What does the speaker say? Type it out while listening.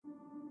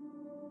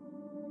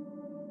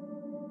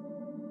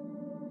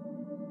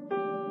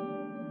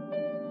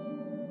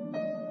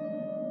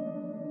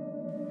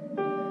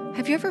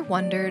Have you ever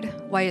wondered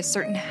why a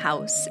certain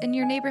house in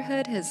your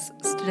neighborhood has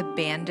stood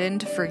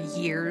abandoned for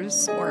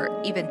years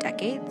or even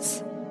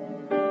decades?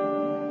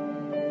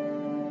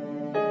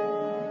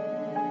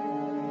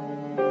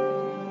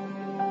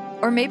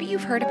 Or maybe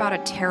you've heard about a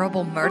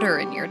terrible murder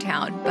in your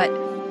town, but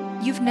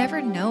you've never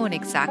known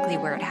exactly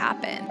where it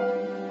happened.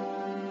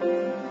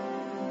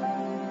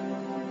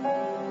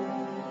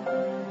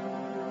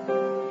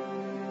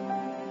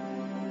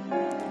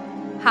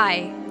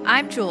 Hi,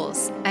 I'm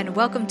Jules, and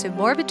welcome to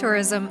Morbid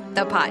Tourism,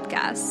 the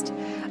podcast.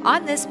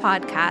 On this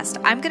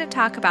podcast, I'm going to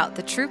talk about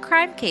the true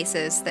crime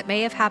cases that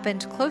may have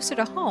happened closer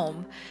to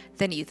home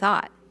than you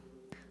thought.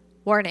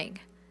 Warning,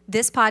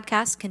 this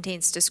podcast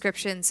contains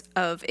descriptions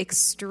of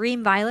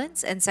extreme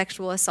violence and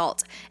sexual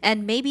assault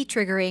and may be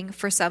triggering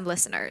for some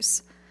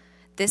listeners.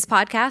 This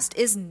podcast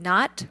is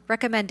not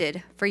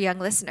recommended for young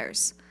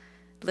listeners.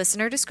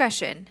 Listener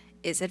discretion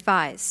is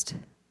advised.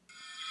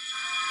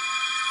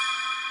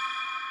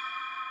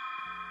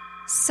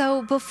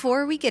 So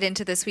before we get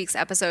into this week's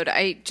episode,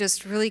 I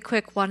just really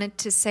quick wanted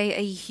to say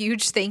a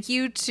huge thank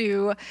you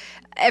to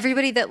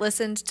everybody that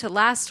listened to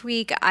last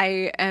week.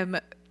 I am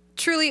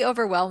truly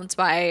overwhelmed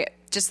by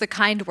just the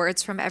kind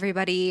words from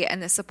everybody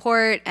and the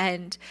support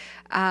and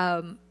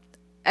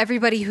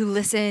everybody who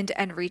listened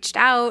and reached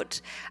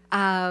out.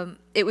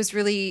 It was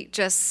really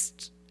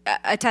just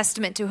a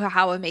testament to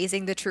how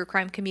amazing the true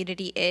crime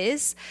community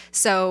is.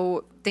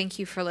 So thank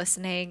you for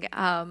listening.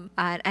 And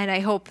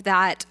I hope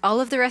that all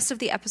of the rest of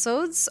the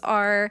episodes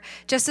are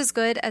just as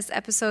good as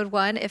episode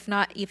 1, if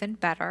not even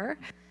better.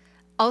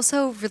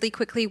 Also, really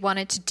quickly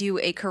wanted to do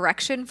a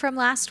correction from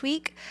last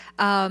week.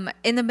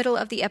 In the middle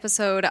of the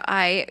episode,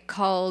 I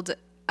called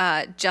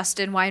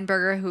Justin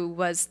Weinberger, who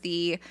was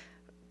the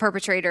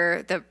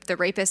perpetrator, the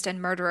rapist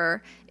and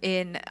murderer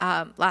in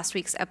last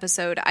week's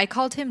episode. I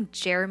called him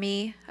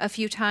Jeremy a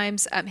few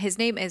times. His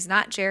name is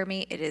not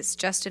Jeremy. It is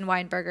Justin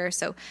Weinberger.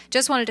 So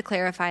just wanted to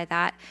clarify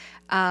that.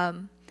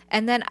 And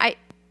then I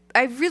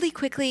really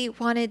quickly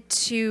wanted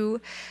to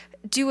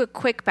do a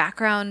quick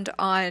background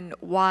on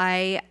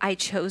why I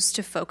chose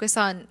to focus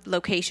on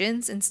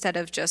locations instead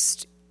of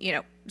just,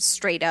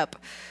 straight up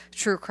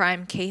true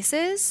crime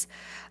cases.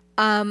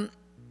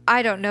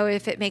 I don't know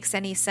if it makes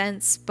any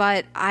sense,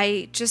 but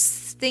I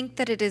just think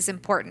that it is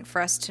important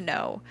for us to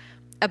know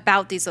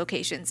about these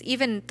locations,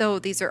 even though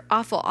these are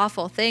awful,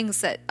 awful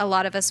things that a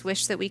lot of us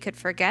wish that we could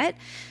forget.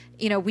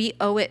 We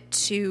owe it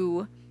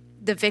to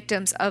the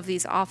victims of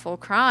these awful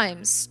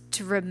crimes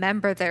to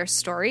remember their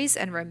stories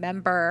and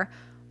remember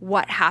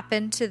what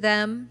happened to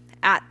them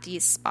at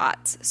these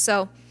spots.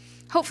 So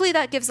hopefully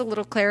that gives a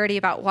little clarity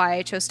about why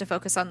I chose to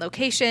focus on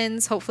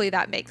locations. Hopefully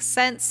that makes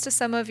sense to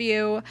some of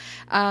you.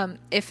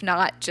 If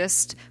not,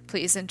 just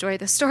please enjoy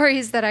the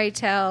stories that I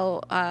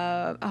tell.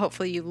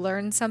 Hopefully you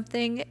learn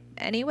something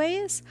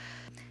anyways.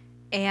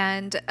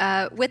 And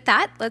with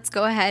that, let's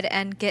go ahead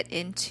and get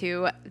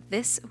into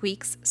this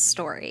week's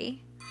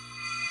story.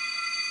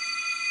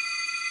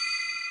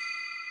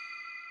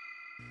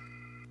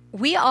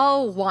 We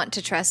all want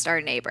to trust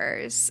our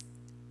neighbors,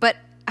 but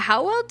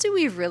how well do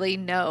we really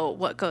know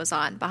what goes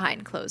on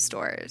behind closed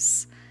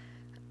doors?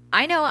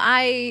 I know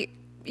I,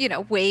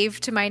 wave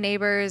to my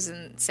neighbors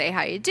and say,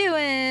 how you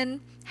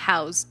doing?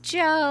 How's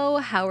Joe?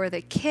 How are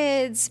the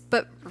kids?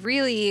 But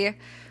really,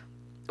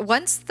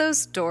 once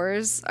those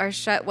doors are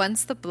shut,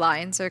 once the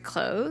blinds are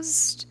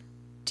closed,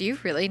 do you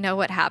really know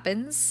what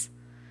happens?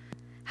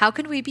 How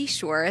can we be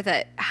sure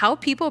that how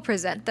people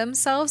present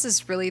themselves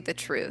is really the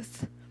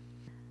truth?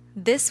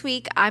 This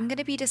week, I'm going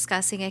to be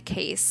discussing a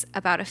case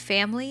about a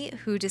family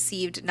who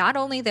deceived not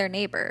only their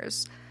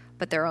neighbors,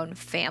 but their own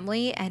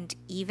family and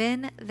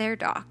even their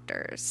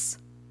doctors.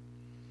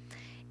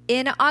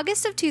 In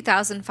August of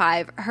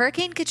 2005,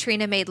 Hurricane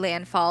Katrina made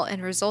landfall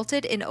and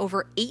resulted in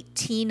over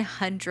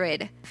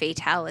 1,800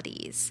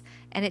 fatalities,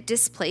 and it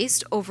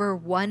displaced over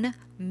 1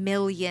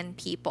 million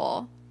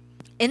people.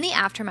 In the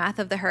aftermath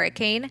of the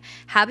hurricane,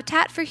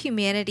 Habitat for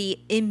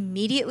Humanity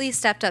immediately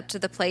stepped up to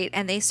the plate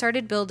and they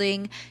started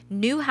building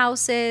new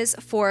houses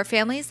for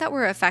families that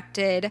were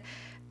affected,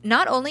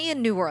 not only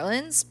in New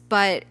Orleans,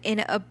 but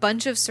in a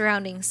bunch of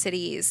surrounding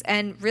cities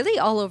and really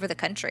all over the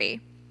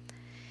country.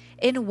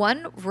 In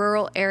one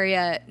rural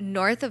area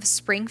north of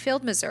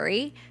Springfield,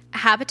 Missouri,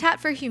 Habitat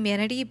for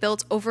Humanity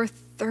built over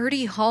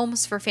 30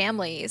 homes for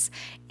families,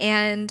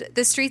 and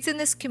the streets in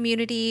this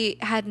community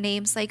had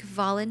names like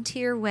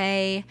Volunteer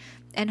Way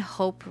and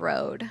Hope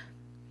Road.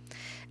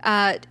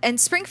 And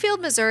Springfield,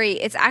 Missouri,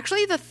 it's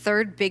actually the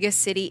third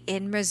biggest city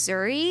in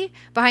Missouri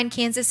behind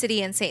Kansas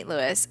City and St.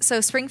 Louis. So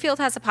Springfield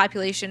has a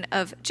population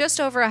of just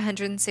over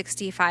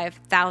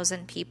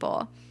 165,000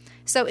 people.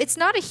 So it's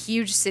not a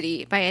huge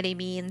city by any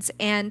means.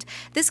 And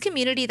this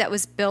community that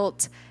was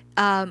built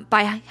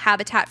by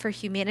Habitat for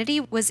Humanity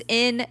was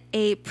in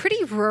a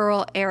pretty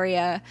rural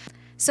area.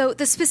 So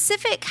the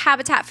specific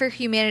Habitat for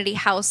Humanity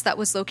house that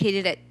was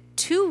located at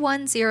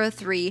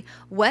 2103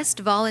 West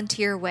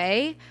Volunteer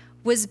Way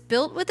was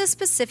built with a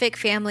specific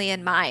family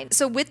in mind.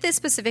 So with this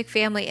specific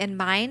family in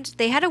mind,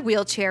 they had a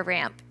wheelchair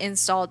ramp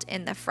installed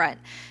in the front.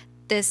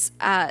 this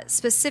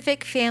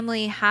specific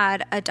family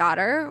had a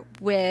daughter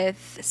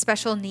with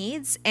special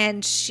needs,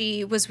 and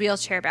she was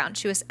wheelchair bound.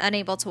 She was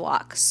unable to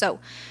walk. So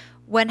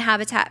when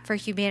Habitat for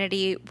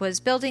Humanity was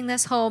building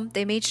this home,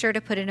 they made sure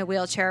to put in a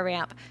wheelchair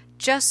ramp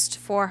just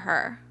for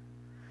her.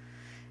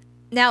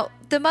 Now,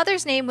 the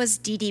mother's name was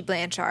Dee Dee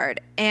Blanchard,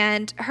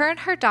 and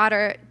her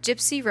daughter,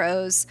 Gypsy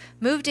Rose,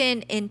 moved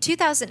in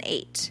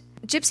 2008.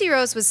 Gypsy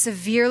Rose was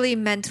severely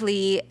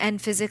mentally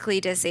and physically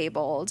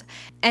disabled,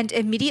 and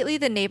immediately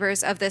the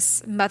neighbors of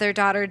this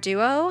mother-daughter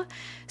duo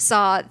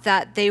saw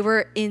that they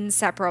were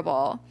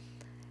inseparable.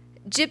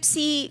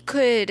 Gypsy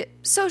could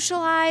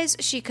socialize,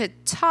 she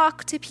could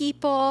talk to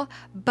people,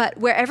 but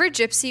wherever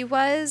Gypsy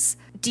was,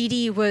 Dee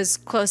Dee was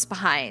close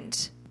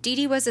behind. Dee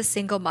Dee was a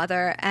single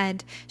mother,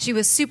 and she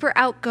was super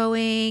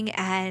outgoing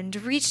and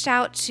reached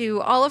out to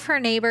all of her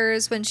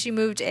neighbors when she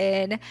moved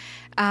in,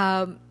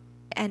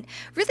 and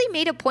really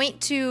made a point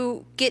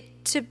to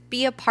get to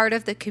be a part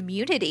of the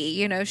community.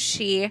 You know,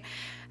 she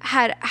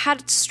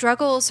had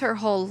struggles her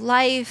whole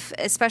life,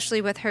 especially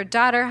with her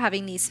daughter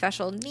having these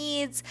special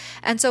needs.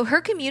 And so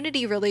her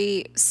community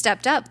really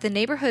stepped up. The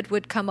neighborhood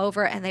would come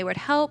over and they would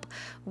help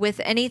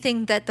with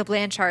anything that the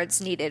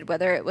Blanchards needed,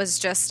 whether it was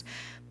just,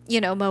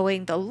 you know,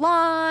 mowing the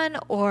lawn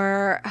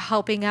or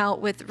helping out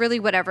with really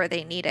whatever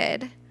they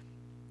needed.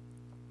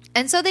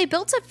 And so they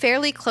built a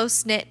fairly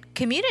close-knit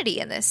community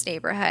in this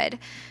neighborhood,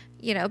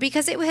 you know,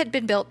 because it had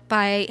been built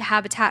by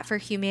Habitat for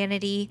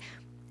Humanity.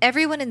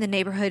 Everyone in the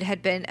neighborhood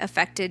had been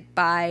affected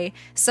by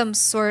some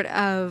sort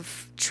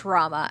of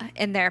trauma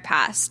in their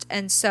past.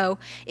 And so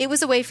it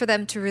was a way for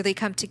them to really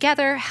come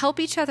together, help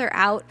each other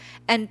out,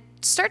 and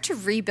start to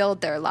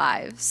rebuild their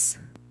lives.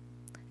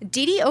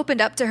 Dee Dee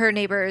opened up to her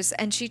neighbors,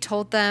 and she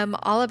told them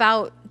all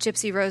about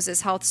Gypsy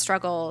Rose's health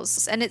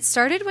struggles. And it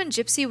started when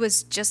Gypsy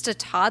was just a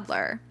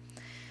toddler.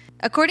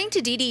 According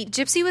to Dee Dee,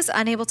 Gypsy was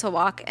unable to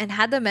walk and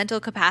had the mental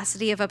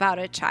capacity of about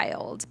a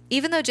child,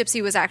 even though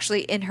Gypsy was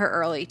actually in her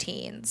early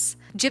teens.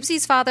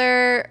 Gypsy's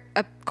father,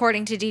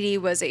 according to Dee Dee,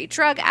 was a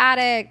drug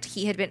addict.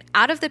 He had been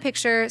out of the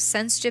picture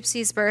since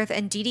Gypsy's birth,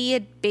 and Dee Dee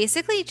had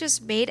basically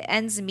just made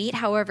ends meet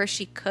however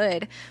she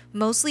could,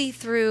 mostly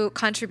through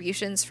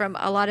contributions from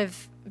a lot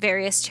of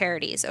various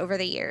charities over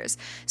the years.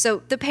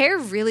 So the pair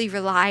really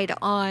relied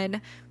on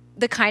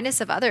the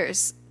kindness of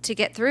others to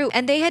get through,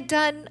 and they had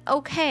done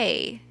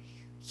okay.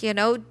 You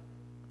know,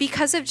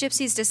 because of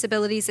Gypsy's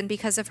disabilities and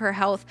because of her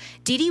health,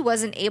 Dee Dee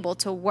wasn't able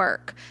to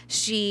work.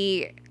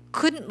 She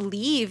couldn't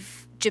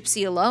leave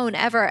Gypsy alone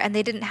ever, and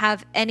they didn't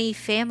have any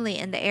family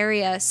in the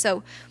area.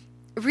 So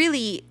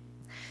really,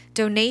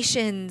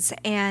 donations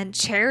and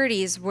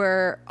charities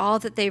were all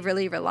that they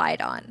really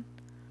relied on.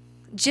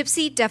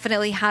 Gypsy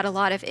definitely had a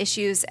lot of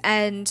issues,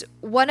 and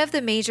one of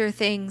the major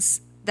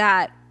things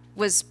that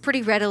was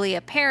pretty readily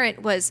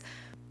apparent was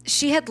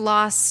she had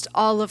lost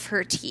all of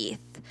her teeth.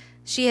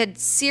 She had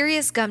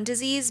serious gum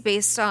disease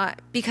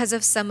because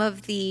of some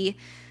of the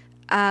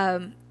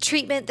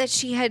treatment that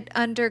she had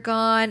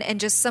undergone and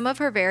just some of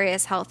her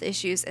various health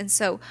issues. And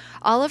so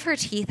all of her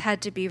teeth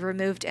had to be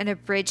removed and a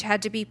bridge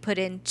had to be put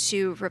in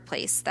to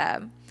replace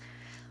them.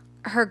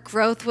 Her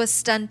growth was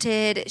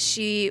stunted.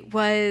 She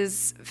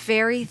was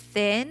very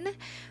thin,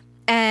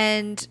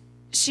 and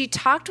she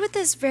talked with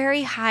this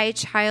very high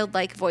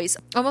childlike voice,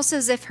 almost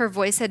as if her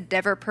voice had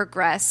never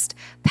progressed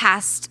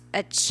past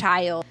a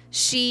child.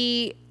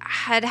 She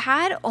had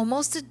had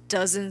almost a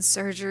dozen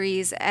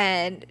surgeries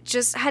and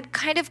just had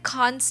kind of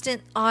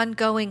constant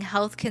ongoing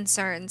health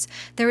concerns.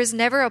 There was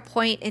never a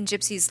point in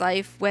Gypsy's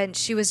life when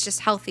she was just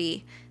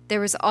healthy.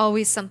 There was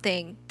always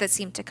something that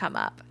seemed to come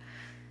up.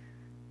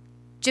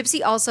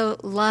 Gypsy also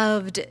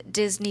loved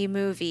Disney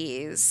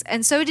movies,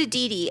 and so did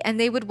Dee Dee, and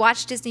they would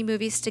watch Disney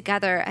movies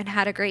together and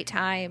had a great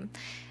time.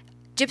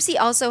 Gypsy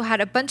also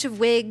had a bunch of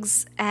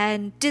wigs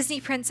and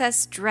Disney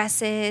princess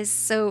dresses,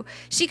 so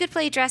she could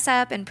play dress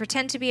up and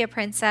pretend to be a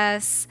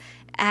princess,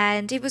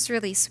 and it was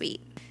really sweet.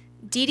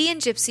 Dee Dee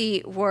and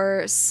Gypsy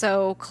were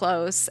so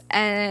close,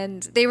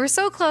 and they were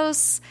so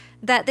close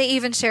that they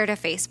even shared a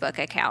Facebook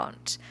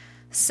account.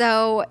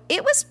 So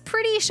it was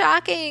pretty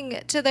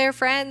shocking to their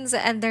friends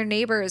and their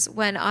neighbors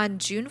when on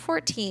June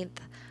 14th,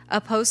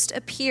 a post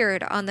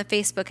appeared on the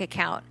Facebook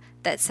account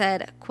that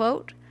said,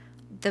 quote,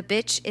 "The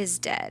bitch is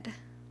dead."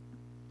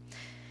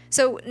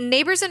 So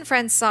neighbors and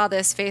friends saw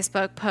this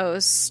Facebook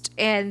post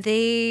and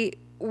they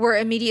were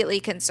immediately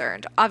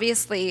concerned.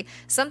 Obviously,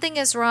 something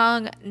is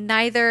wrong.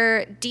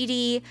 Neither Dee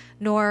Dee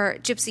nor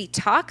Gypsy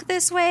talk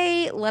this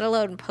way, let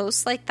alone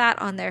post like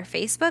that on their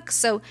Facebook.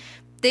 So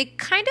they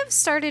kind of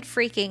started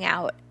freaking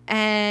out,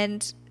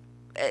 and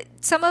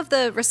some of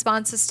the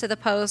responses to the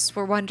posts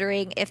were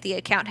wondering if the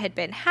account had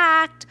been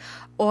hacked,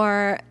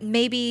 or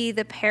maybe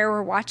the pair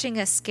were watching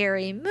a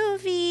scary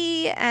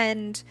movie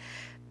and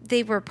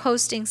they were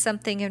posting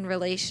something in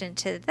relation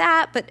to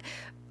that. But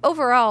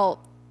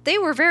overall, they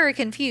were very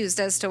confused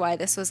as to why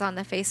this was on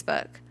the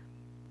Facebook.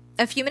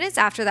 A few minutes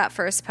after that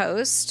first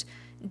post,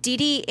 Dee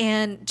Dee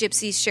and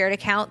Gypsy's shared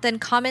account then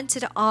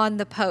commented on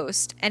the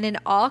post, and in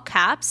all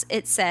caps,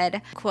 it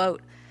said,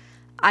 quote,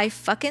 I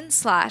fucking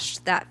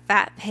slashed that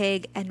fat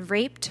pig and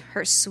raped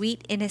her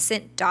sweet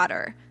innocent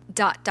daughter. ...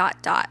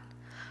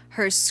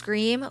 Her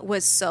scream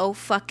was so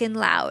fucking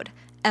loud.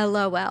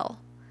 LOL.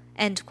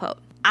 End quote.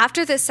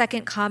 After this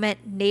second comment,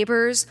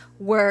 neighbors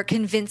were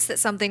convinced that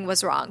something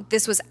was wrong.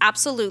 This was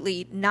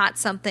absolutely not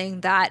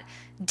something that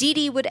Dee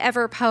Dee would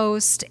ever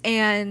post,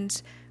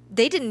 and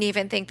they didn't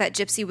even think that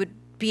Gypsy would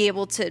be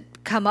able to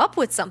come up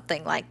with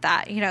something like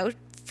that. You know,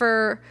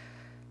 for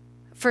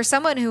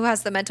someone who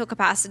has the mental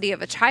capacity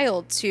of a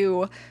child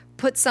to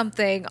put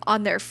something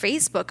on their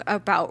Facebook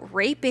about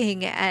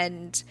raping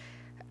and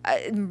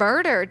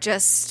murder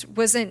just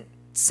wasn't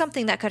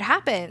something that could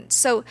happen.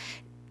 So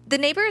the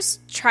neighbors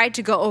tried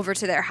to go over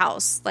to their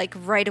house like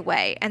right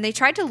away, and they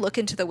tried to look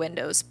into the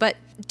windows, but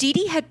Dee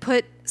Dee had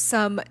put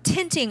some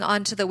tinting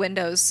onto the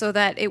windows so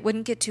that it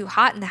wouldn't get too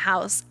hot in the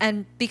house.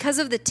 And because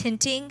of the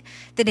tinting,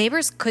 the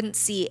neighbors couldn't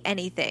see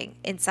anything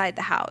inside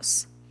the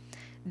house.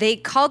 They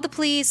called the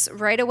police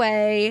right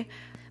away,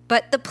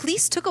 but the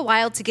police took a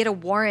while to get a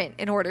warrant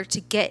in order to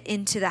get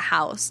into the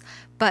house.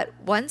 But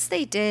once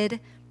they did,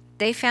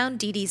 they found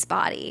Dee Dee's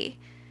body.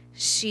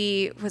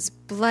 She was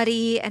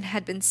bloody and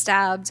had been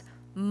stabbed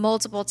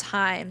multiple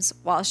times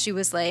while she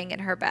was laying in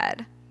her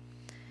bed.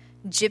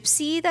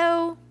 Gypsy,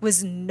 though,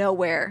 was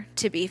nowhere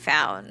to be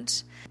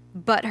found,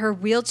 but her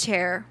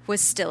wheelchair was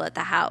still at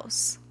the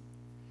house.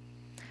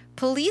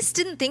 Police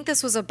didn't think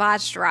this was a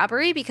botched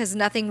robbery because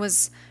nothing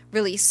was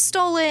really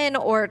stolen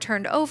or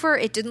turned over.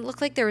 It didn't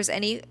look like there was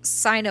any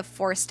sign of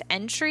forced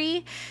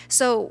entry.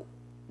 So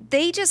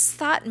they just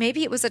thought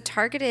maybe it was a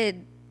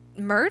targeted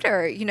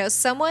murder. You know,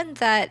 someone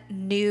that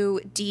knew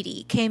Dee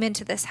Dee came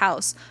into this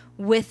house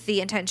with the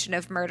intention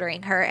of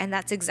murdering her, and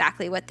that's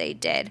exactly what they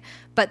did.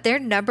 But their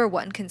number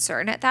one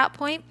concern at that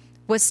point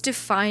was to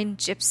find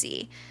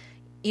Gypsy.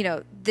 You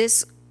know,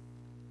 this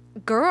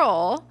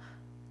girl,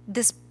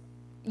 this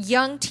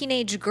young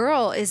teenage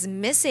girl is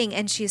missing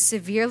and she's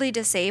severely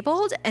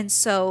disabled, and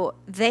so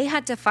they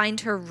had to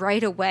find her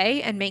right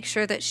away and make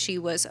sure that she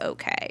was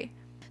okay.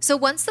 So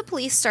once the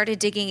police started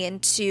digging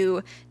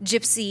into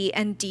Gypsy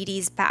and Dee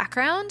Dee's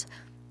background,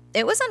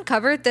 it was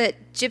uncovered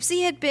that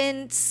Gypsy had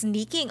been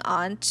sneaking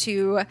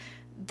onto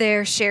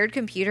their shared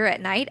computer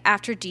at night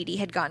after Dee Dee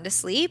had gone to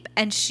sleep,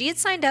 and she had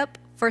signed up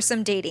for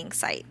some dating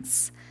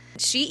sites.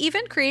 She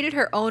even created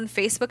her own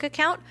Facebook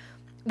account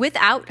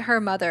without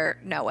her mother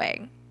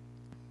knowing.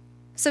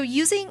 So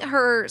using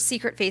her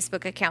secret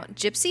Facebook account,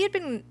 Gypsy had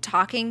been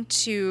talking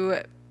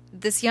to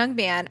this young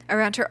man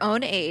around her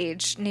own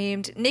age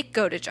named Nick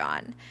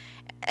Godejohn.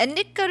 And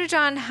Nick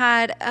Godejohn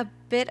had a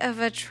bit of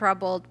a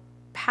troubled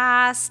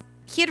past.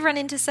 He had run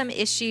into some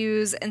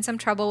issues and some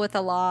trouble with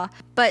the law,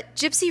 but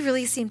Gypsy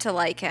really seemed to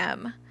like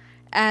him.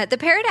 The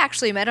pair had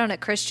actually met on a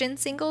Christian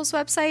singles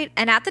website,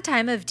 and at the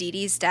time of Dee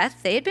Dee's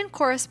death, they had been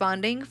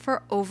corresponding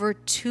for over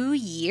 2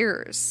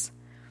 years.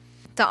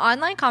 The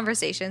online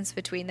conversations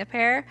between the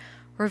pair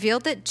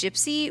revealed that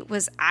Gypsy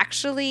was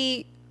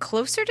actually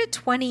closer to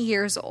 20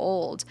 years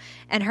old,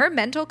 and her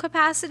mental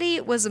capacity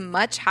was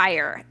much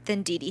higher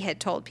than Dee Dee had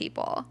told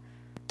people.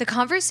 The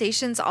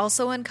conversations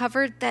also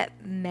uncovered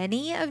that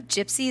many of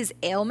Gypsy's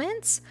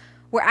ailments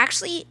were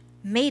actually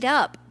made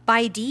up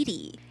by Dee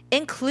Dee,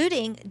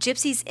 including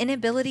Gypsy's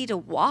inability to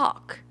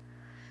walk.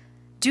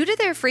 Due to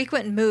their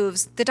frequent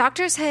moves, the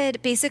doctors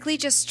had basically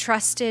just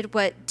trusted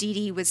what Dee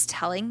Dee was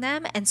telling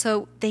them, and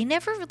so they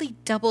never really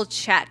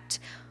double-checked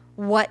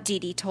what Dee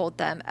Dee told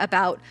them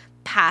about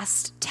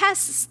past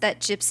tests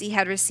that Gypsy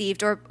had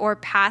received or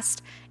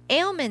past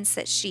ailments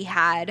that she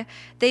had.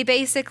 They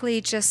basically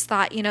just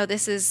thought, you know,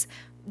 this is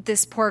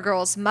this poor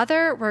girl's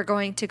mother. We're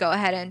going to go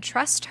ahead and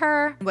trust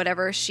her.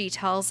 Whatever she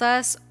tells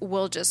us,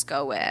 we'll just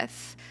go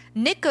with.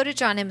 Nick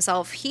Godejohn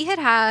himself, he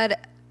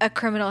had a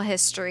criminal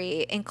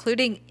history,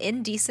 including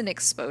indecent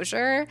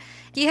exposure.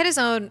 He had his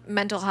own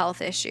mental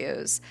health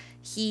issues.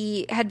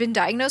 He had been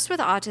diagnosed with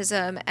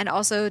autism and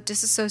also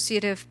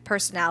dissociative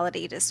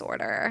personality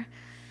disorder.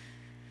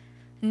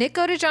 Nick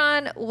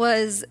Godejohn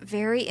was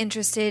very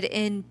interested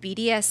in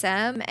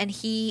BDSM, and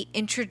he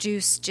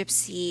introduced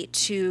Gypsy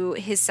to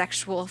his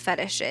sexual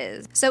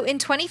fetishes. So in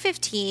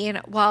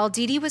 2015, while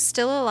Dee Dee was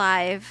still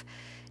alive,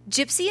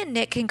 Gypsy and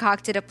Nick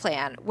concocted a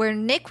plan where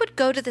Nick would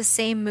go to the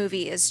same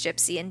movie as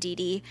Gypsy and Dee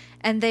Dee,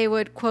 and they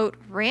would, quote,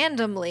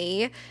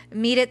 randomly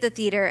meet at the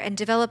theater and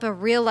develop a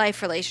real-life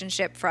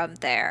relationship from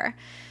there.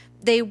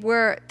 They'd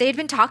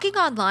been talking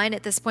online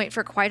at this point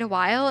for quite a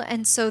while,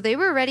 and so they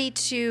were ready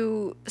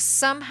to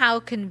somehow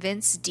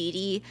convince Dee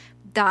Dee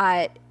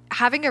that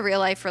having a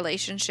real-life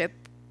relationship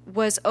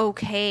was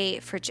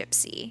okay for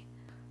Gypsy.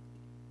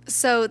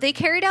 So they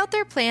carried out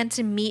their plan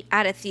to meet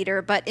at a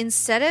theater, but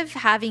instead of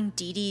having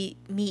Dee Dee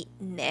meet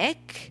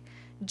Nick,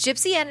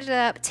 Gypsy ended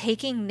up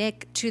taking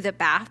Nick to the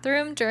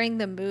bathroom during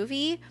the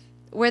movie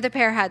where the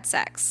pair had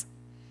sex.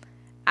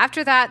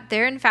 After that,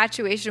 their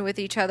infatuation with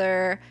each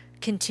other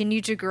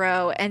continued to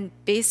grow, and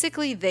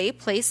basically they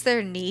placed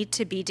their need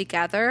to be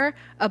together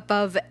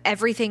above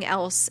everything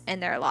else in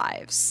their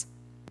lives.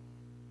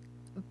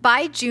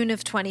 By June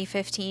of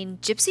 2015,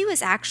 Gypsy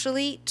was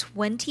actually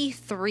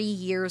 23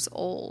 years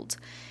old,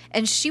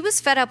 and she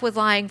was fed up with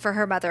lying for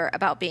her mother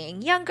about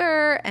being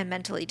younger and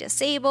mentally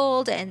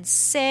disabled and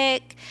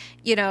sick.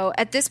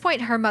 At this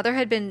point, her mother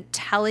had been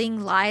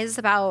telling lies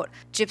about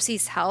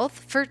Gypsy's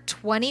health for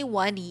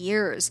 21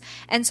 years.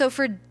 And so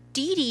for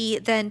Dee Dee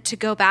then to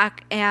go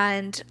back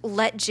and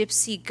let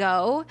Gypsy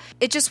go,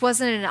 it just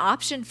wasn't an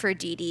option for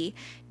Dee Dee.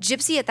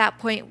 Gypsy at that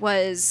point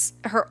was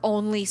her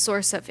only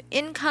source of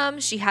income.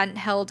 She hadn't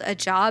held a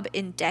job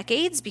in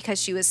decades because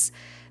she was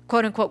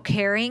quote unquote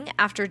caring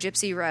after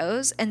Gypsy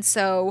Rose. And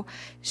so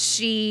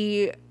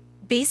she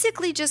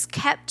basically just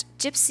kept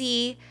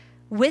Gypsy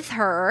with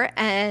her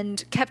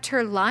and kept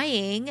her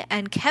lying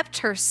and kept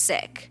her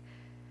sick.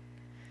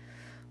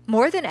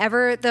 More than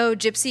ever, though,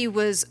 Gypsy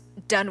was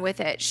done with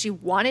it. She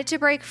wanted to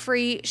break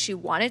free. She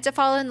wanted to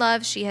fall in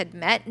love. She had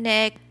met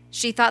Nick.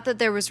 She thought that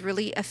there was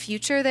really a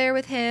future there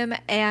with him,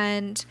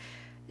 and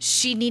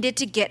she needed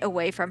to get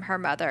away from her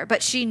mother.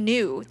 But she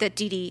knew that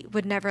Dee Dee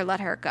would never let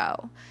her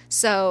go.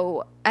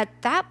 So at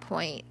that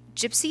point,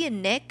 Gypsy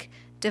and Nick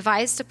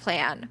devised a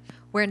plan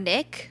where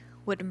Nick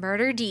would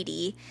murder Dee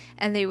Dee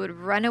and they would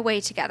run away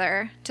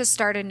together to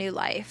start a new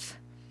life.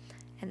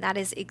 And that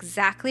is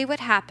exactly what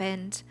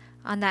happened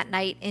on that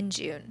night in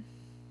June.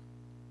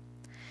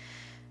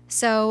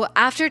 So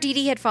after Dee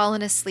Dee had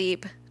fallen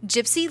asleep,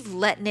 Gypsy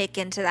let Nick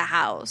into the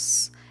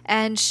house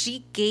and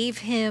she gave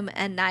him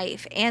a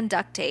knife and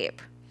duct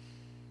tape.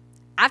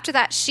 After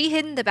that, she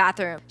hid in the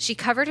bathroom. She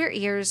covered her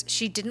ears.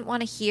 She didn't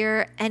want to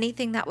hear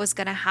anything that was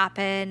going to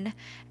happen,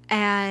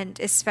 and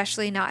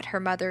especially not her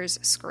mother's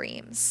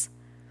screams.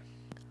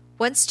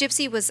 Once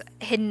Gypsy was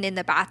hidden in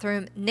the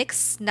bathroom, Nick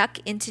snuck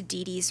into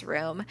Dee Dee's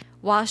room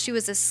while she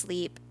was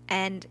asleep,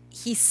 and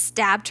he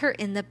stabbed her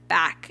in the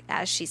back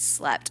as she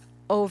slept,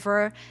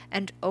 over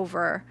and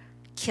over,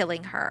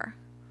 killing her.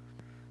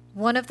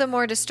 One of the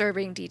more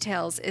disturbing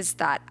details is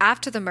that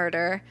after the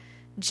murder,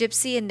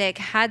 Gypsy and Nick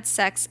had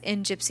sex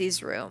in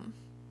Gypsy's room.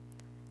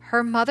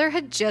 Her mother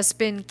had just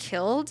been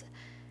killed,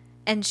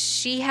 and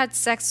she had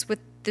sex with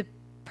the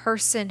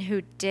person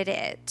who did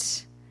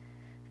it.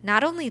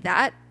 Not only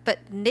that,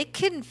 but Nick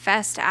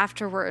confessed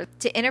afterward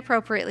to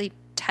inappropriately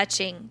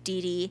touching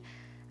Dee Dee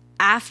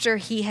after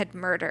he had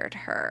murdered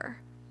her.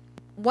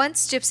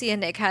 Once Gypsy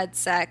and Nick had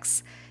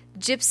sex,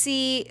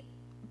 Gypsy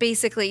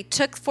basically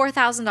took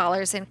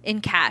 $4,000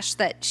 in cash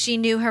that she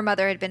knew her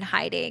mother had been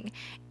hiding,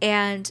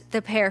 and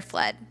the pair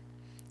fled.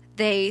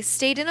 They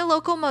stayed in a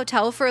local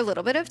motel for a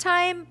little bit of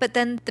time, but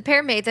then the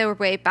pair made their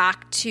way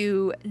back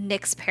to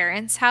Nick's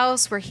parents'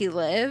 house where he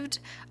lived,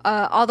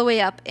 all the way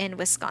up in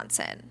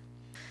Wisconsin.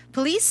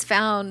 Police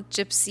found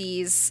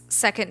Gypsy's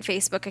second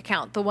Facebook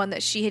account, the one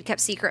that she had kept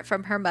secret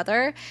from her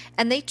mother,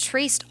 and they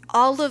traced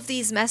all of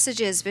these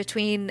messages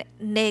between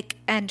Nick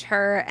and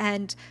her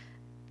and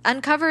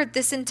uncovered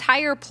this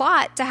entire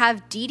plot to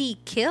have Dee Dee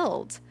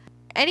killed.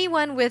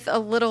 Anyone with a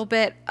little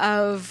bit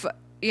of,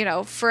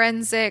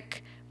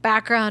 forensic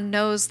background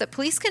knows that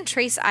police can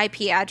trace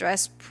IP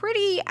address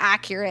pretty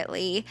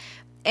accurately.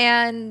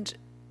 And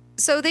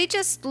so they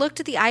just looked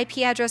at the IP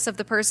address of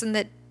the person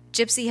that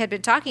Gypsy had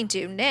been talking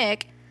to,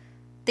 Nick.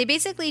 They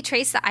basically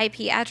traced the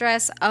IP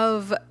address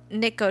of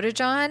Nick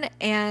Godejohn,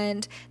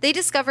 and they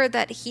discovered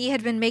that he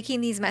had been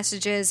making these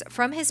messages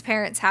from his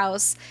parents'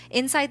 house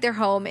inside their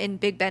home in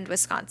Big Bend,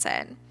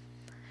 Wisconsin.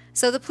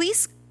 So the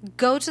police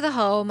go to the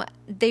home,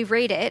 they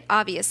raid it,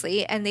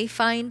 obviously, and they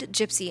find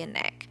Gypsy and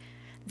Nick.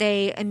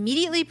 They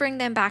immediately bring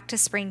them back to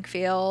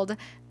Springfield.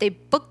 They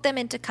book them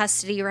into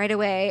custody right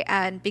away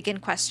and begin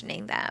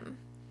questioning them.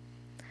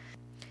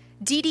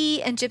 Dee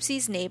Dee and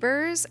Gypsy's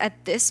neighbors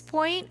at this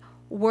point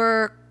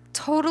were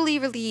totally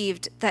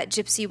relieved that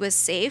Gypsy was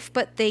safe,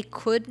 but they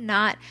could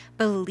not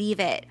believe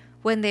it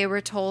when they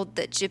were told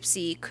that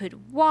Gypsy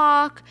could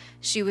walk,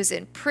 she was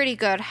in pretty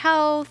good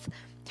health,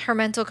 her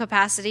mental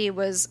capacity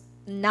was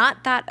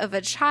not that of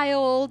a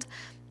child.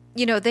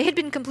 They had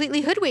been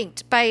completely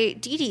hoodwinked by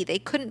Dee Dee. They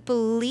couldn't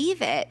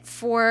believe it.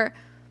 For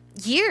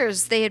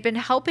years, they had been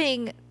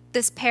helping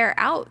this pair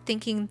out,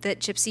 thinking that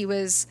Gypsy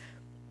was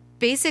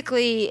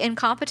basically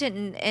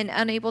incompetent and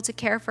unable to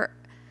care for,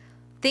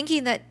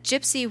 thinking that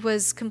Gypsy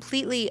was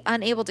completely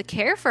unable to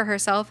care for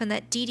herself and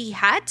that Dee Dee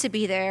had to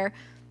be there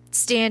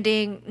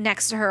standing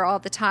next to her all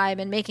the time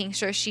and making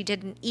sure she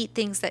didn't eat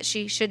things that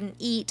she shouldn't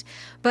eat.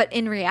 But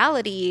in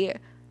reality,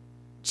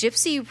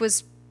 Gypsy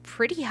was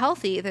pretty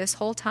healthy this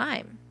whole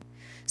time.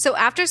 So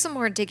after some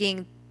more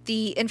digging,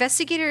 the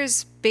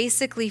investigators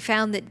basically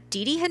found that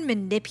Dee Dee had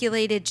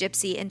manipulated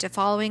Gypsy into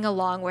following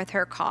along with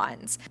her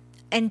cons.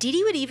 And Dee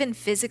Dee would even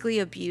physically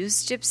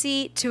abuse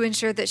Gypsy to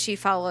ensure that she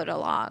followed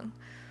along.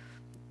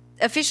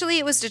 Officially,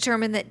 it was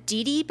determined that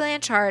Dee Dee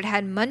Blanchard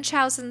had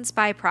Munchausen's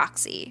by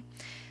proxy.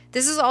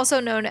 This is also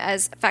known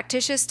as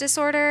factitious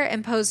disorder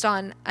imposed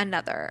on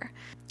another.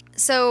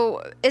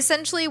 So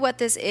essentially what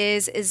this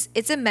is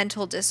it's a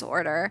mental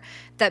disorder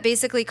that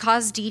basically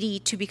caused Dee Dee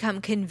to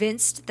become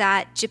convinced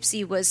that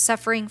Gypsy was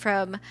suffering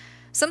from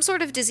some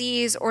sort of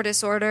disease or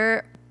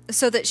disorder,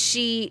 so that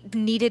she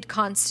needed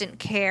constant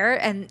care,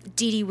 and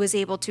Dee Dee was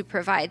able to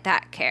provide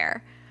that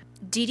care.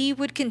 Dee Dee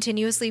would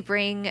continuously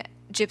bring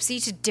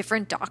Gypsy to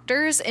different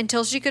doctors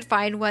until she could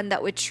find one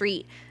that would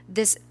treat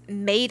this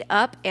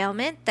made-up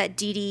ailment that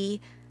Dee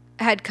Dee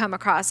had come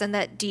across and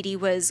that Dee Dee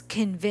was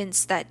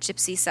convinced that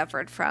Gypsy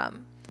suffered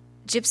from.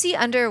 Gypsy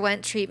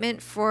underwent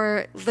treatment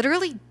for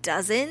literally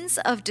dozens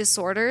of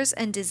disorders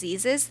and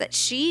diseases that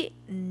she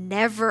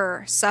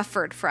never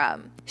suffered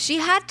from. She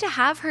had to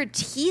have her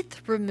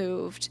teeth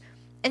removed,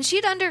 and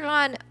she'd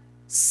undergone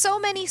so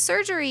many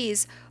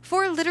surgeries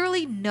for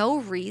literally no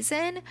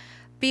reason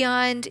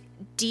beyond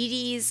Dee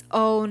Dee's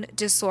own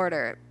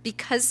disorder.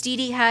 Because Dee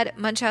Dee had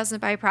Munchausen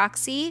by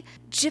proxy,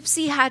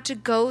 Gypsy had to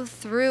go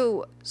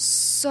through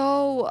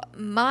so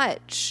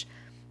much.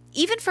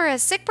 Even for a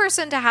sick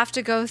person to have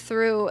to go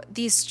through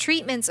these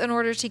treatments in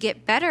order to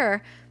get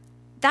better,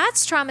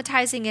 that's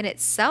traumatizing in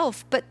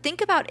itself. But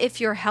think about if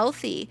you're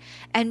healthy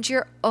and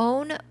your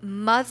own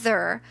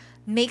mother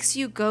makes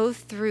you go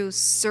through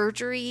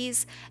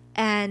surgeries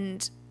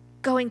and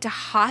going to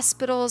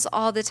hospitals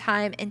all the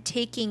time and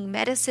taking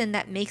medicine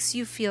that makes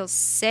you feel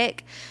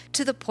sick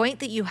to the point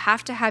that you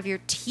have to have your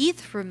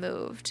teeth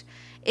removed.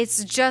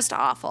 It's just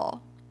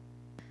awful.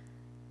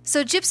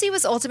 So Gypsy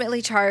was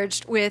ultimately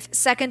charged with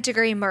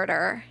second-degree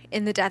murder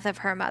in the death of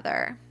her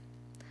mother.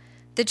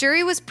 The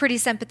jury was pretty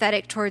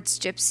sympathetic towards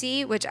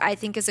Gypsy, which I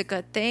think is a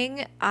good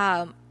thing,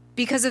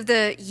 because of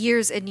the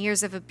years and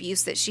years of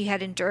abuse that she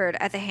had endured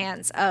at the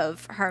hands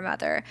of her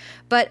mother.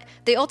 But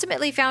they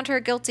ultimately found her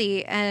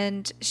guilty,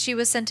 and she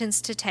was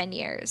sentenced to 10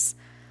 years.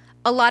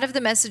 A lot of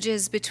the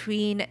messages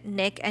between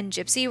Nick and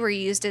Gypsy were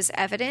used as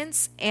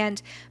evidence,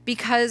 and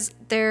because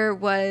there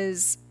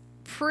was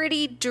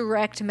pretty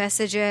direct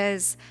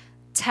messages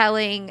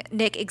telling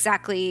Nick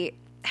exactly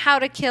how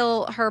to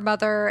kill her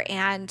mother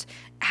and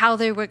how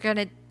they were going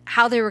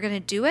to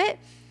do it,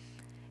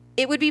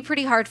 it would be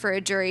pretty hard for a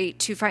jury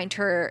to find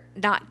her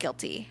not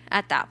guilty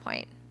at that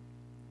point.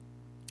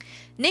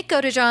 Nick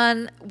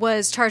Godejohn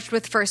was charged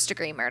with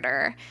first-degree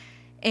murder,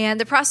 and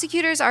the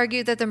prosecutors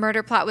argued that the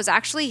murder plot was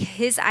actually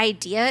his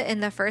idea in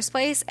the first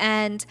place,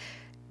 and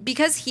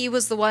because he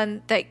was the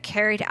one that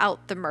carried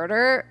out the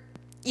murder,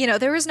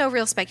 there was no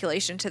real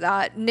speculation to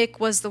that. Nick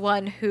was the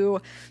one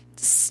who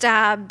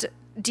stabbed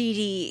Dee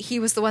Dee. He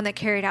was the one that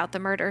carried out the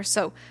murder,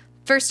 so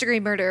first-degree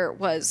murder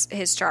was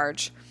his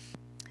charge.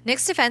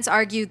 Nick's defense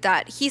argued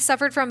that he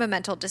suffered from a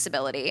mental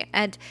disability,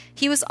 and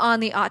he was on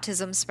the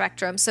autism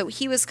spectrum, so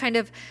he was kind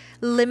of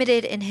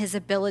limited in his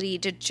ability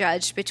to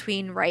judge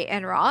between right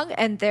and wrong,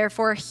 and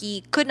therefore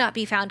he could not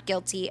be found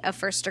guilty of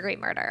first-degree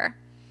murder.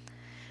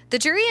 The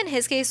jury in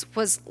his case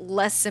was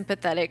less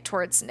sympathetic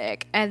towards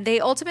Nick, and they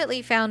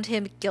ultimately found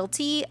him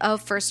guilty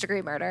of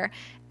first-degree murder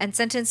and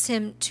sentenced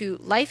him to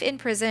life in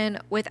prison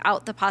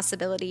without the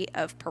possibility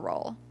of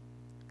parole.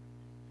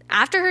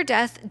 After her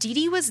death, Dee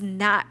Dee was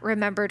not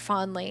remembered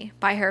fondly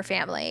by her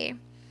family.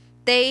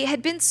 They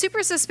had been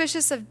super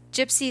suspicious of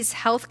Gypsy's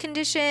health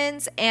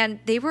conditions, and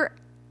they were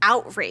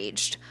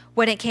outraged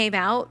when it came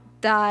out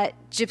that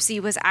Gypsy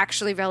was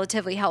actually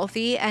relatively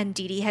healthy and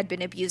Dee Dee had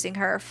been abusing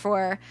her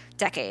for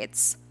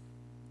decades.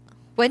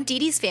 When Dee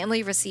Dee's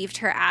family received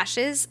her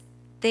ashes,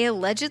 they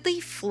allegedly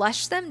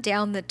flushed them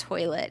down the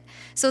toilet.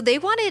 So they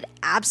wanted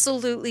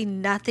absolutely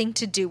nothing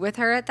to do with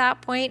her at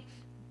that point.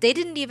 They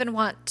didn't even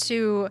want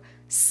to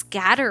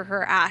scatter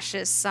her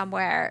ashes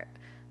somewhere.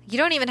 You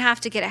don't even have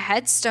to get a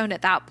headstone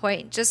at that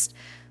point. Just,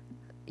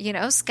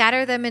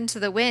 scatter them into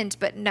the wind.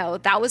 But no,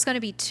 that was going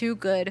to be too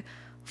good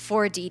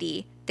for Dee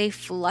Dee. They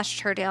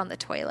flushed her down the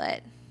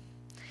toilet.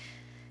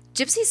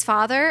 Gypsy's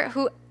father,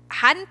 who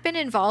hadn't been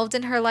involved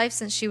in her life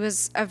since she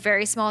was a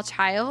very small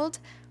child,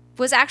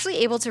 was actually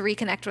able to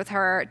reconnect with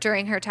her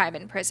during her time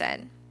in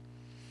prison.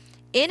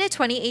 In a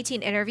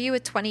 2018 interview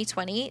with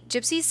 2020,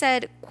 Gypsy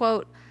said,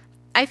 quote,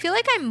 "I feel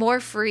like I'm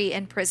more free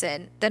in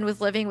prison than with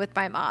living with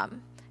my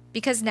mom,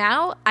 because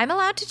now I'm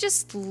allowed to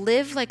just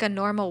live like a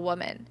normal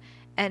woman,"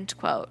 end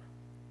quote.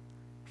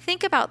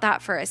 Think about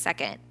that for a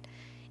second.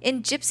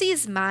 In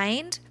Gypsy's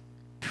mind,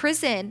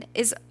 prison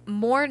is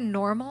more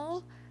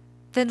normal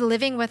than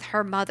living with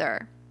her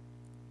mother.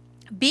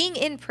 Being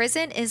in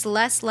prison is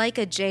less like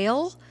a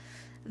jail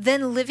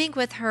than living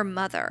with her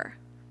mother.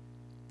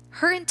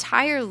 Her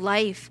entire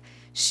life,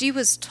 she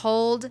was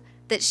told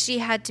that she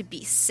had to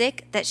be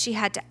sick, that she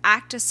had to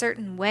act a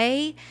certain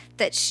way,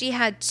 that she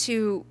had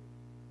to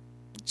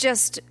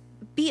just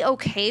be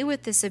okay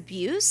with this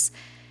abuse.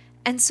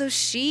 And so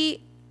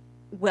she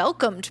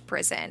welcomed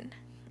prison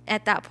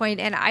at that point,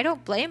 and I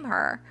don't blame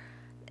her.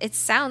 It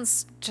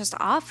sounds just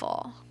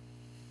awful.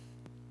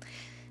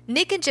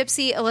 Nick and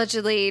Gypsy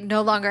allegedly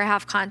no longer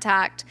have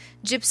contact.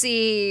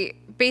 Gypsy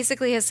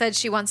basically has said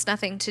she wants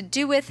nothing to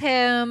do with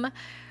him.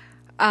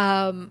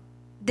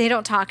 They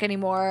don't talk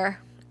anymore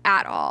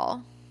at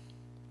all.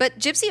 But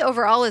Gypsy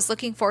overall is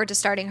looking forward to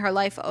starting her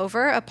life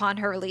over upon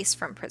her release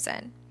from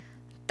prison.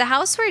 The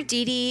house where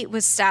Dee Dee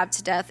was stabbed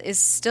to death is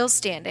still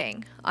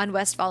standing on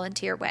West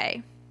Volunteer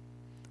Way.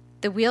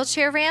 The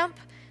wheelchair ramp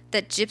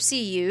that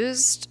Gypsy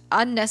used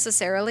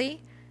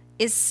unnecessarily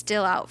is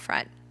still out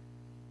front.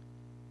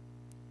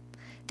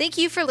 Thank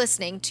you for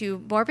listening to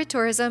Morbid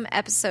Tourism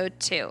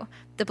Episode 2,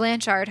 The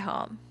Blanchard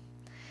Home.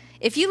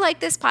 If you like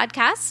this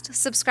podcast,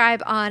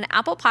 subscribe on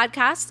Apple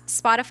Podcasts,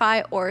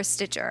 Spotify, or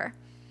Stitcher.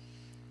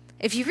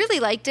 If you really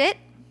liked it,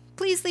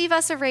 please leave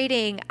us a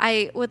rating.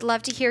 I would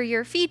love to hear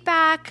your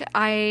feedback.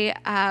 I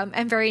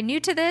am very new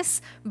to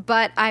this,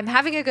 but I'm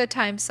having a good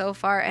time so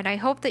far, and I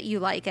hope that you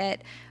like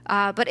it.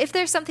 But if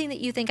there's something that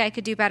you think I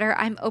could do better,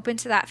 I'm open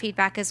to that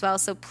feedback as well,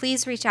 so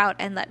please reach out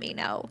and let me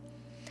know.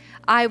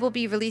 I will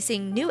be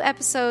releasing new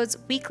episodes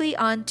weekly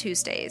on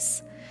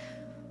Tuesdays.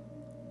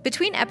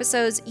 Between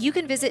episodes, you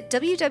can visit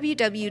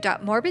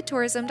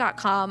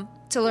www.morbidtourism.com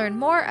to learn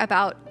more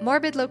about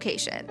morbid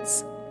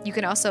locations. You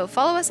can also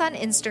follow us on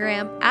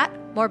Instagram at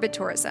Morbid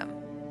Tourism.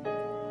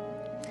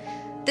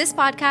 This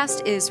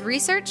podcast is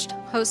researched,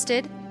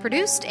 hosted,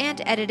 produced,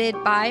 and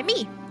edited by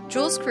me,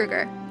 Jules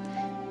Kruger.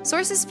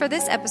 Sources for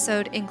this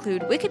episode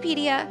include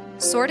Wikipedia,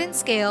 Sword and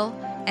Scale,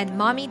 and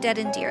Mommy Dead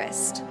and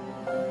Dearest.